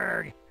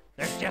 Arrgh.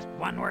 There's just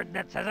one word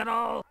that says it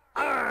all.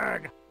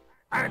 Arrgh.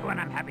 Arrgh when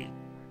I'm happy.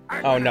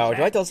 Arrgh Oh when no, I'm do I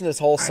sad. have to listen to this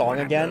whole Arrgh song when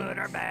I'm again? Good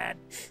or bad.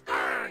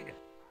 Arrgh.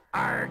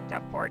 Arrgh to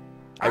port.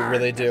 I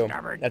really Arrgh do.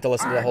 starboard. I have to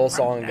listen to the Arrgh whole from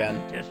song stem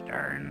again. To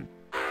stern.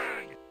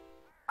 Arrgh.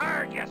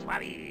 Arrgh, you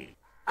swabby.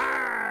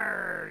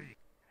 Arrgh.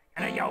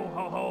 And a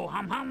yo-ho-ho,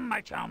 hum-hum,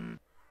 my chum.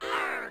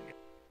 Arrgh.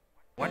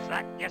 What's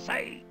that you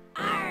say?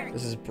 Arrgh.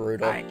 This is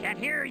brutal. I can't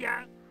hear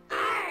ya.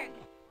 Arrgh.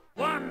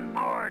 One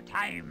more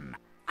time.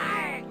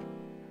 Arrgh.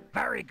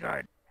 Very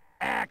good.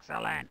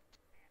 Excellent.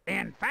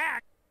 In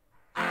fact,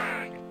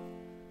 arrgh.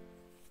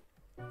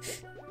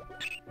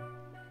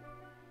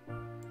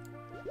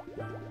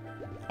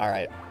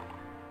 Alright.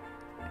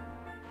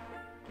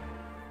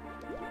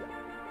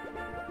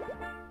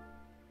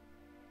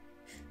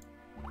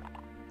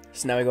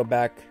 So now we go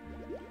back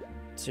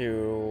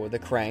to the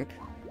crank.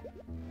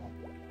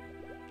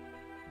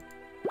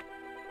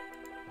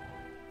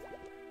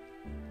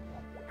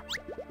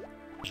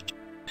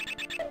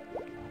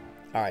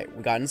 Alright,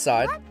 we got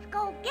inside. Let's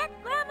go get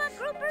Grandma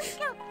Grouper's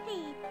kelp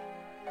seeds.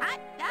 Hot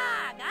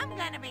dog, I'm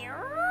gonna be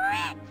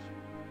rich.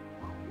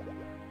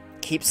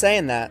 Keep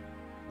saying that.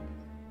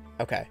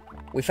 Okay.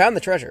 We found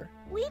the treasure.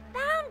 We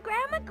found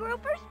Grandma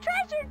Grouper's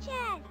treasure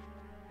chest.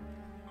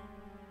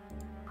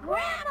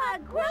 Grandma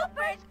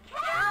Grouper's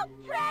kelp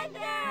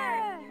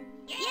treasure!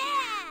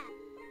 Yeah!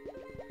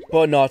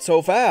 But not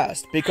so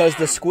fast, because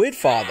the Squid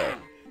Father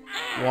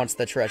wants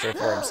the treasure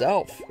for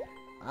himself.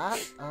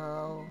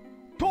 Uh-oh.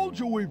 Told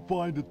you we'd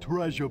find the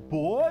treasure,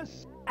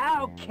 boss.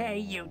 Okay,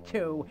 you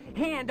two.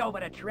 Hand over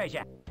the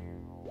treasure.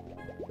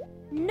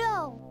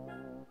 No.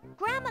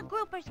 Grandma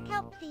Grouper's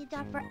kelp seeds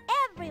are for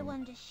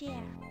everyone to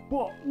share.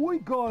 But we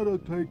gotta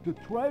take the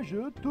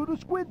treasure to the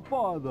Squid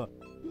Father,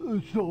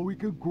 so we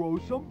can grow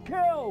some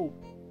kelp.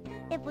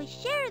 If we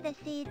share the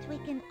seeds, we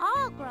can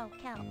all grow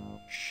kelp.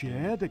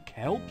 Share the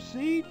kelp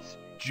seeds?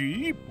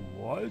 Gee,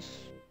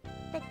 boss.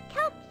 The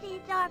kelp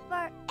seeds are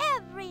for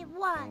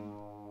everyone.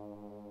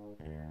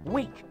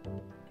 Wait.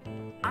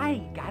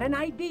 I got an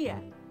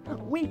idea.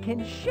 We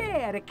can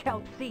share the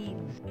kelp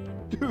seeds.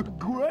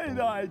 Great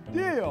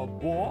idea,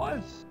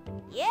 boss.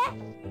 Yes.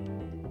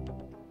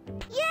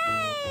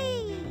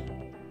 Yay!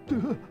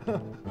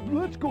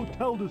 Let's go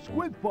tell the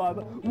Squid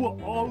Father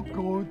we're all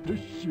going to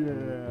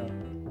share.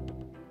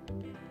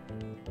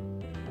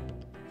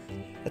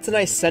 That's a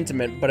nice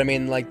sentiment, but I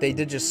mean, like, they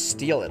did just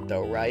steal it,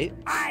 though, right?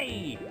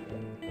 Aye!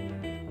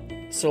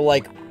 So,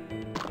 like,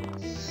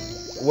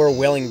 we're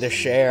willing to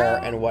share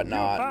and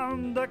whatnot.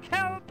 Found the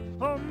kelp,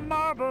 the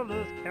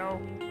marvelous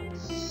kelp.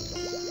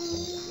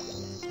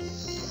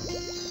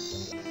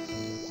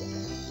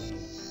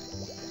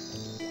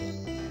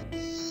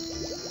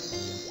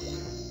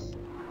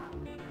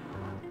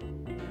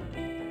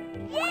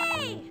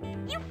 Yay!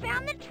 You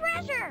found the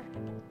treasure!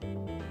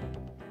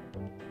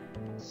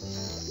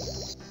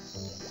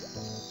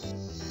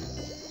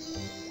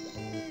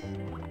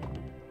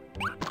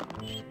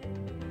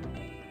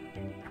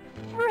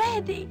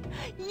 Freddi,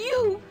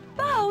 you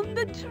found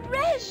the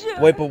treasure!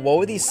 Wait, but what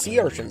were these sea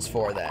urchins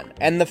for, then?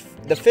 And the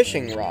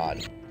fishing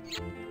rod.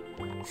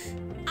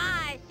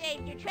 I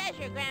saved your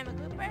treasure, Grandma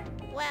Grouper.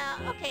 Well,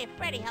 okay,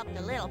 Freddy helped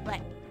a little, but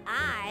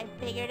I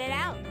figured it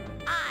out.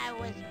 I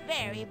was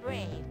very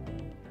brave.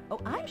 Oh,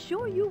 I'm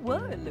sure you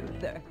were,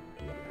 Luther.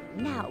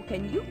 Now,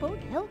 can you both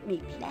help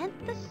me plant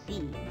the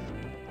seeds?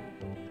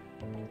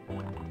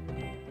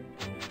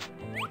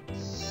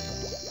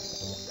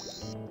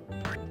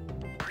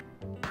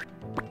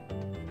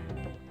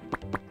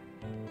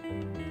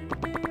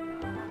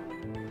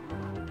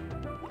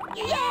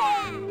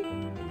 Yeah!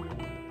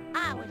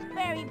 I was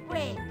very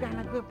brave.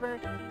 Grandma Grouper,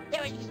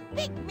 There were these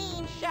big,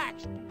 mean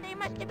sharks. There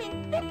must have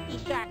been 50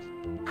 sharks.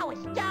 I was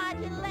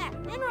dodging left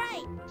and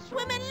right,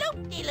 swimming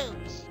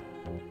loop-de-loops.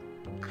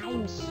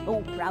 I'm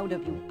so proud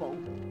of you both.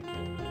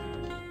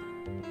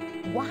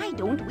 Why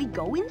don't we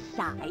go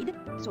inside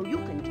so you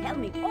can tell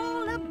me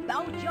all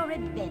about your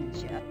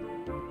adventure?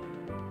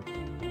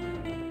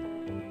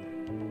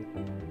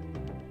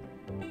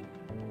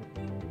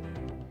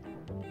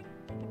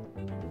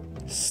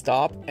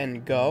 Stop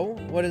and go?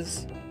 What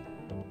is...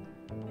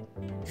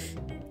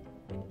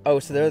 Oh,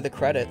 so there are the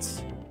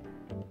credits.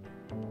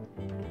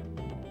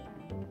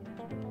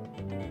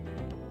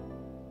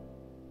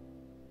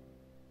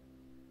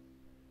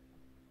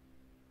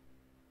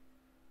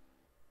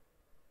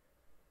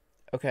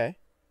 Okay.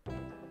 I'm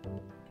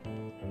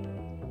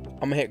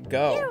gonna hit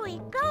go. Here we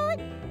go.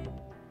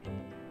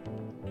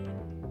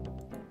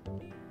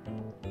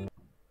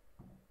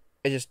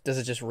 Does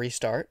it just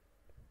restart?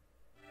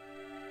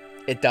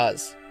 It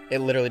does. It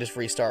literally just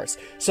restarts.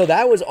 So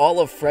that was all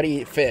of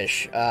Freddi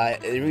Fish.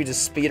 We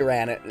just speed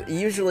ran it.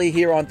 Usually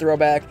here on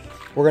Throwback,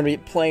 we're going to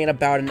be playing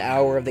about an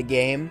hour of the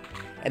game,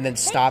 and then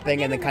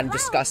stopping and then kind of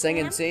discussing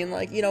and seeing,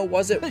 like, you know,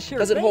 does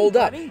it hold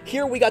up?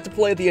 Here we got to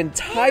play the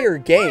entire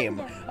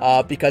game,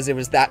 because it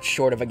was that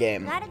short of a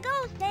game. Gotta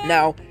go, Sam.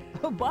 Now,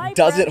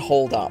 does it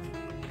hold up?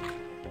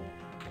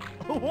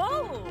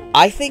 whoa!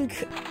 I think,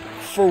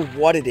 for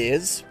what it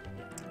is,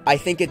 I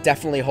think it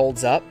definitely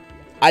holds up.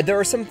 There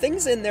are some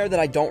things in there that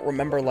I don't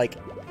remember, like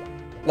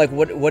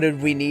what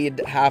did we need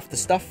half the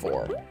stuff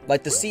for?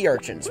 Like the sea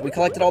urchins. We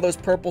collected all those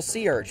purple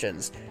sea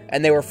urchins,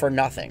 and they were for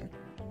nothing.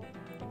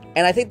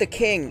 And I think the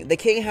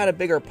king had a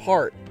bigger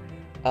part,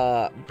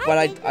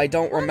 but I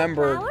don't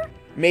remember.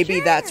 Maybe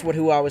that's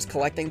who I was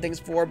collecting things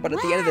for, but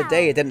at the end of the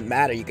day, it didn't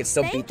matter. You could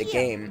still beat the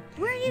game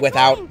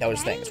without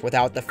those things,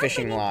 without the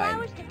fishing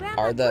line,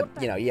 or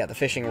the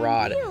fishing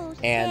rod,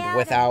 and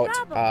without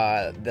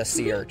the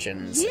sea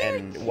urchins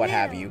and what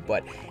have you.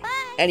 But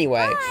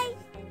anyway,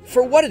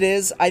 for what it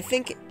is, I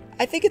think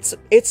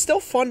it's still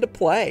fun to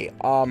play.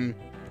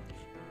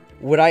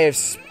 Would I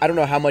have? I don't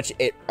know how much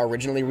it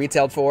originally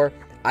retailed for.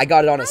 I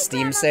got it on a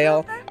Steam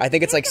sale. I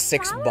think it's like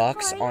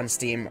 $6 on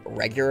Steam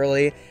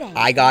regularly.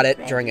 I got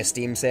it during a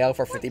Steam sale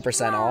for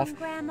 50% off.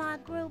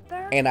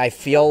 And I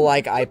feel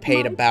like I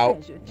paid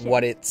about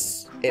what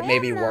it may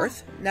be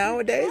worth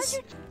nowadays.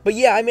 But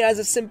yeah, I mean, as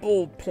a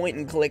simple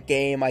point-and-click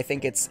game, I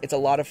think it's a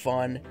lot of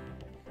fun.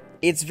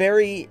 It's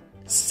very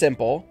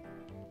simple.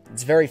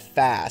 It's very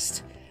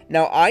fast.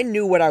 Now, I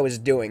knew what I was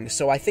doing,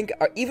 so I think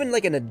even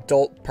like an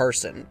adult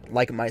person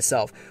like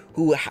myself,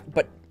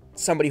 but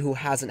somebody who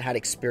hasn't had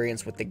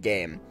experience with the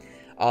game,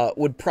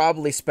 would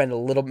probably spend a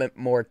little bit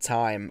more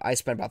time. I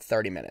spent about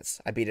 30 minutes.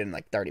 I beat it in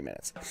like 30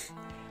 minutes.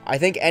 I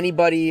think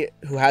anybody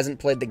who hasn't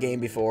played the game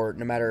before,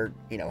 no matter,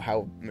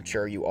 how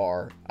mature you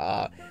are,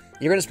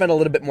 you're going to spend a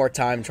little bit more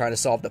time trying to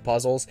solve the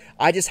puzzles.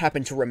 I just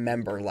happen to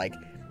remember, like,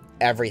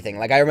 everything.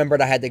 Like, I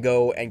remembered I had to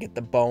go and get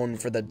the bone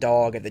for the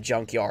dog at the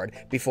junkyard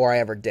before I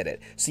ever did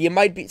it. So you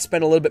might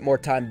spend a little bit more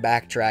time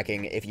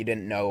backtracking if you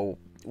didn't know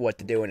what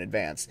to do in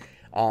advance.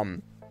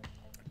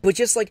 But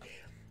just, like,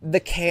 the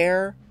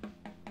care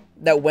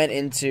that went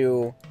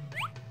into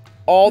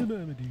all,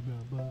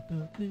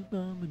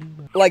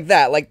 like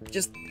that, like,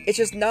 it's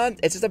just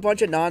a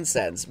bunch of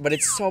nonsense, but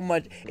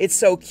it's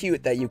so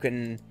cute that you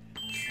can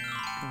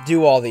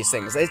do all these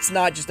things. It's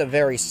not just a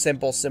very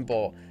simple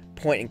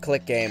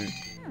point-and-click game.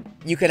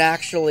 You can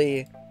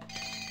actually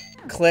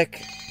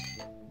click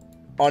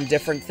on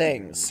different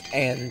things,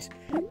 and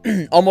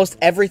almost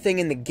everything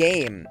in the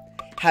game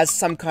has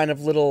some kind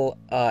of little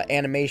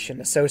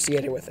animation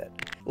associated with it.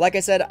 Like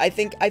I said, I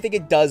think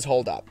it does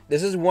hold up.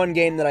 This is one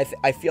game that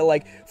I feel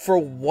like, for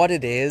what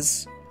it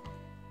is,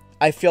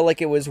 I feel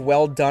like it was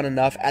well done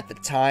enough at the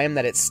time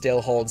that it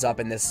still holds up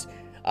in this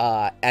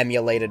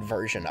emulated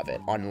version of it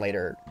on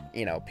later,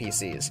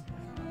 PCs.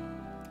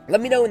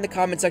 Let me know in the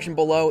comment section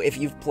below if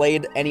you've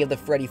played any of the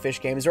Freddi Fish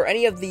games, or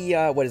any of the,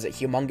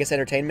 Humongous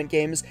Entertainment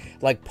games,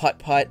 like Putt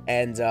Putt,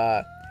 and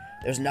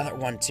there's another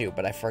one too,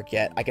 but I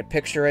forget. I could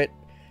picture it.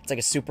 It's like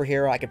a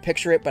superhero. I could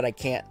picture it, but I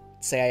can't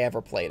say I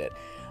ever played it.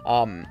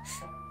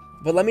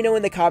 But let me know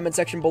in the comment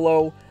section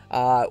below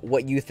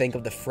what you think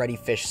of the Freddi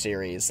Fish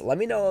series. Let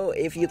me know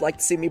if you'd like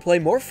to see me play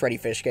more Freddi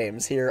Fish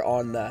games here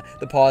on the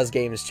Pozz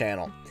Games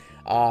channel.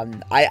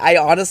 I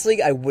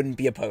honestly, I wouldn't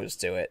be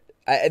opposed to it.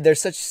 They're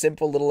such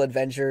simple little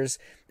adventures,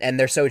 and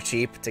they're so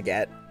cheap to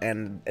get,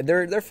 and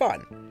they're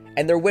fun.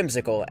 And they're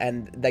whimsical,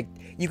 and like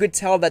you could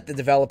tell that the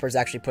developers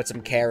actually put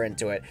some care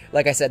into it.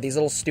 Like I said, these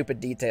little stupid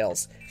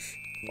details,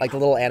 like the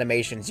little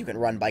animations you can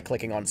run by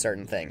clicking on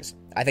certain things.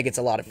 I think it's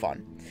a lot of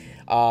fun.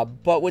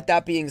 But with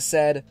that being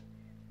said,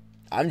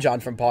 I'm John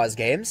from Pozz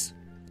Games.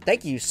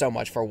 Thank you so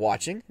much for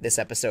watching this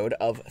episode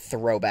of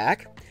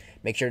Throwback.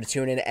 Make sure to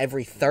tune in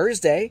every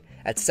Thursday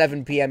at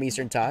 7 p.m.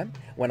 Eastern Time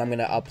when I'm going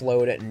to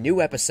upload new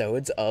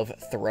episodes of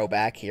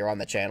Throwback here on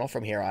the channel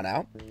from here on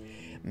out.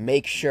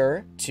 Make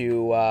sure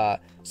to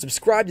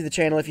subscribe to the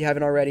channel if you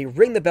haven't already.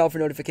 Ring the bell for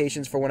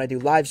notifications for when I do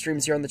live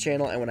streams here on the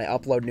channel and when I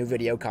upload new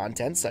video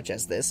content such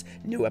as this,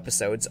 new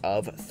episodes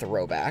of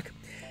Throwback.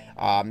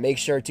 Make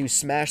sure to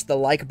smash the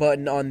like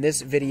button on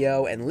this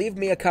video and leave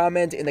me a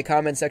comment in the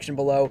comment section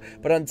below.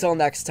 But until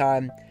next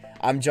time,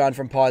 I'm John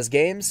from Pozz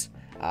Games.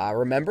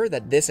 Remember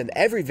that this and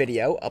every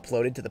video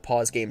uploaded to the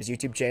Pozz Games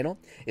YouTube channel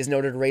is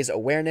noted to raise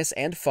awareness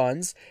and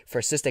funds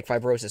for cystic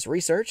fibrosis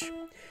research.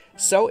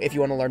 So, if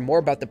you want to learn more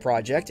about the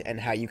project and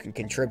how you can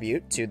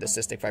contribute to the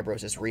cystic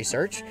fibrosis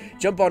research,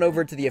 jump on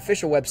over to the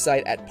official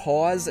website at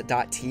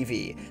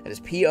pozz.tv. That is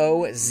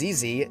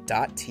POZZ.tv.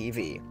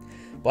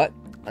 But,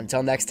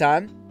 until next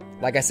time,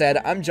 like I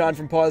said, I'm John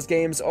from Pozz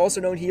Games,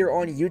 also known here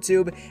on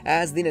YouTube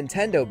as the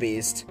Nintendo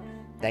Beast.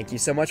 Thank you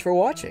so much for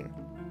watching.